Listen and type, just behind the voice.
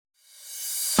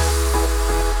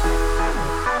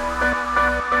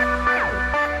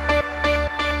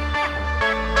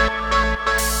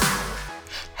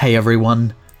Hey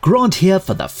everyone, Grant here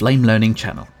for the Flame Learning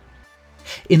channel.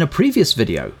 In a previous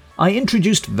video, I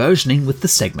introduced versioning with the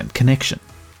segment connection.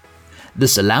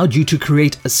 This allowed you to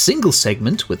create a single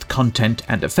segment with content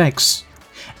and effects,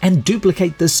 and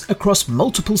duplicate this across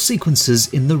multiple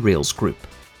sequences in the Reels group.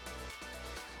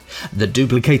 The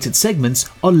duplicated segments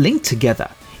are linked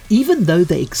together even though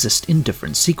they exist in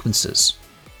different sequences.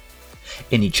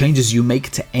 Any changes you make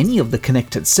to any of the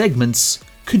connected segments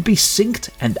could be synced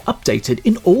and updated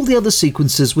in all the other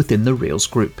sequences within the Reels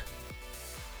group.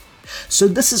 So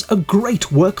this is a great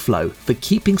workflow for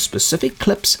keeping specific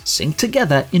clips synced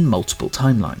together in multiple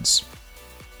timelines.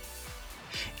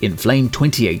 In Flame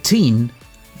 2018,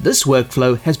 this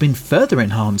workflow has been further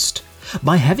enhanced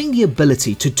by having the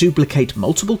ability to duplicate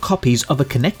multiple copies of a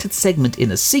connected segment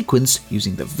in a sequence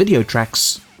using the video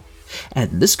tracks,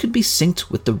 and this could be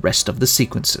synced with the rest of the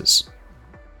sequences.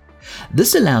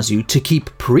 This allows you to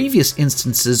keep previous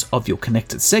instances of your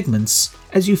connected segments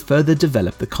as you further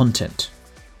develop the content.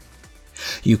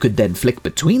 You could then flick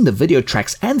between the video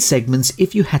tracks and segments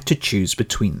if you had to choose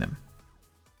between them.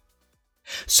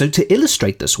 So to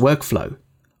illustrate this workflow,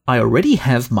 I already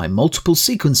have my multiple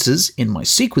sequences in my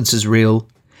sequences reel,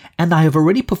 and I have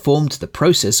already performed the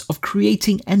process of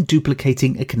creating and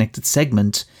duplicating a connected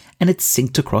segment, and it's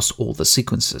synced across all the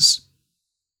sequences.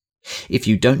 If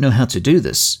you don't know how to do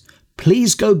this,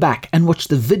 please go back and watch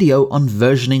the video on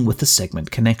versioning with the segment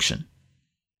connection.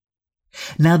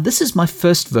 Now this is my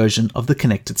first version of the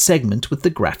connected segment with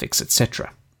the graphics,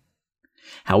 etc.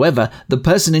 However, the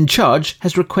person in charge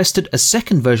has requested a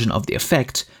second version of the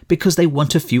effect because they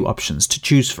want a few options to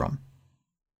choose from.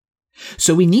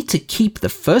 So we need to keep the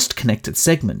first connected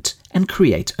segment and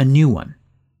create a new one.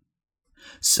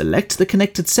 Select the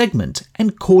connected segment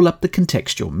and call up the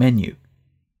contextual menu.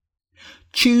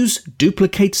 Choose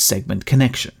Duplicate Segment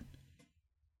Connection.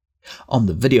 On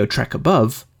the video track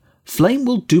above, Flame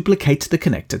will duplicate the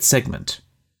connected segment.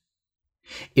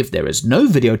 If there is no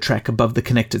video track above the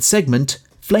connected segment,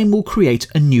 Flame will create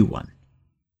a new one.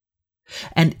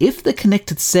 And if the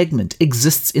connected segment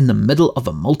exists in the middle of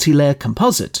a multi-layer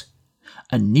composite,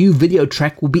 a new video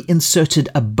track will be inserted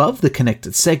above the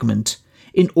connected segment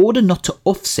in order not to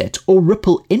offset or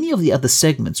ripple any of the other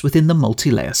segments within the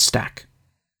multi-layer stack.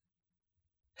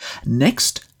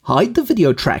 Next, hide the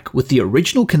video track with the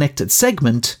original connected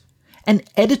segment and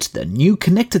edit the new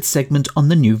connected segment on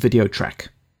the new video track.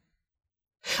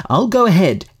 I'll go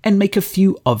ahead and make a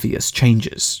few obvious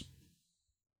changes.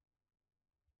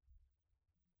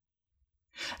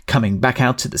 Coming back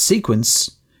out to the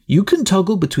sequence, you can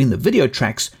toggle between the video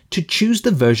tracks to choose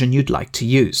the version you'd like to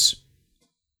use.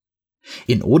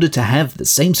 In order to have the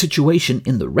same situation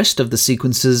in the rest of the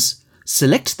sequences,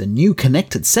 select the new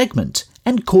connected segment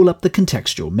and call up the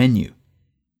contextual menu.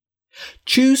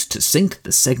 Choose to sync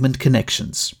the segment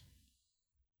connections.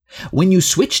 When you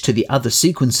switch to the other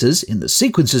sequences in the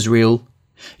sequences reel,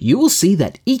 you will see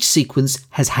that each sequence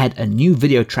has had a new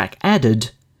video track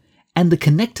added and the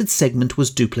connected segment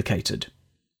was duplicated.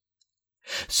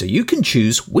 So you can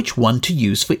choose which one to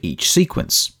use for each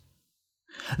sequence.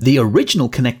 The original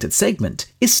connected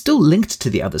segment is still linked to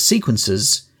the other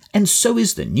sequences, and so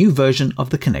is the new version of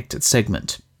the connected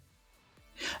segment.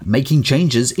 Making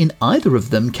changes in either of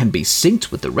them can be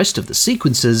synced with the rest of the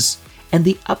sequences, and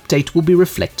the update will be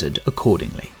reflected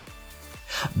accordingly.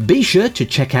 Be sure to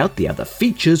check out the other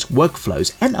features,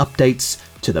 workflows, and updates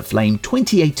to the Flame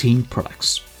 2018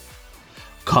 products.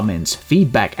 Comments,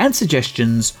 feedback, and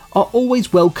suggestions are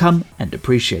always welcome and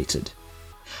appreciated.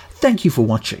 Thank you for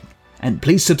watching, and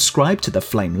please subscribe to the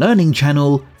Flame Learning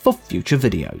channel for future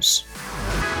videos.